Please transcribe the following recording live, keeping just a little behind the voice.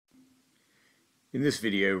In this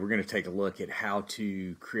video, we're going to take a look at how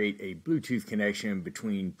to create a Bluetooth connection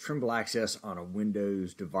between Trimble Access on a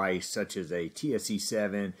Windows device such as a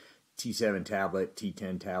TSC7, T7 tablet,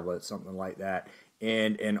 T10 tablet, something like that,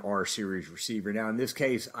 and an R series receiver. Now in this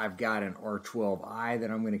case, I've got an R12i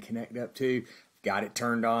that I'm going to connect up to. Got it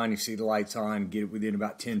turned on, you see the lights on, get it within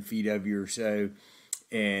about 10 feet of you or so,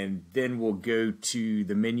 and then we'll go to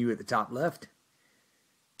the menu at the top left,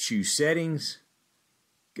 choose Settings,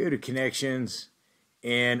 go to Connections,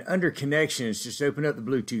 and under Connections, just open up the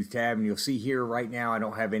Bluetooth tab, and you'll see here right now I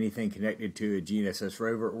don't have anything connected to a GNSS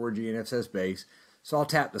rover or GNSS base, so I'll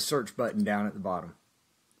tap the search button down at the bottom.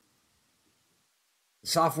 The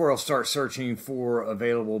software will start searching for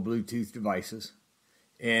available Bluetooth devices,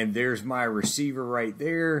 and there's my receiver right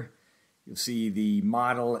there. You'll see the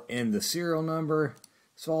model and the serial number,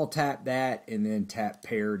 so I'll tap that and then tap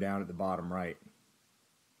Pair down at the bottom right.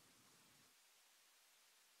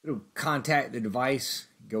 It'll contact the device,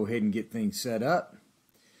 go ahead and get things set up.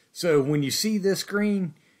 So when you see this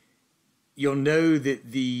screen, you'll know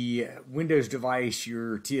that the Windows device,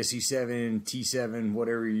 your TSC7, T7,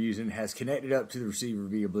 whatever you're using, has connected up to the receiver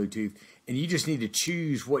via Bluetooth, and you just need to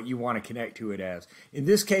choose what you want to connect to it as. In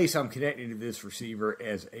this case, I'm connecting to this receiver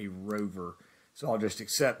as a rover. So I'll just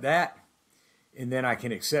accept that, and then I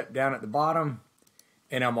can accept down at the bottom,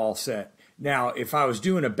 and I'm all set. Now, if I was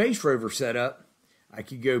doing a base rover setup, I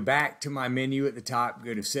could go back to my menu at the top,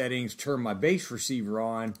 go to Settings, turn my base receiver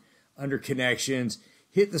on, under Connections,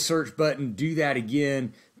 hit the search button, do that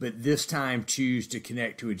again, but this time choose to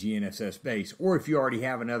connect to a GNSS base. Or if you already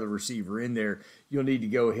have another receiver in there, you'll need to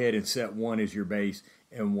go ahead and set one as your base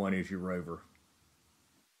and one as your rover.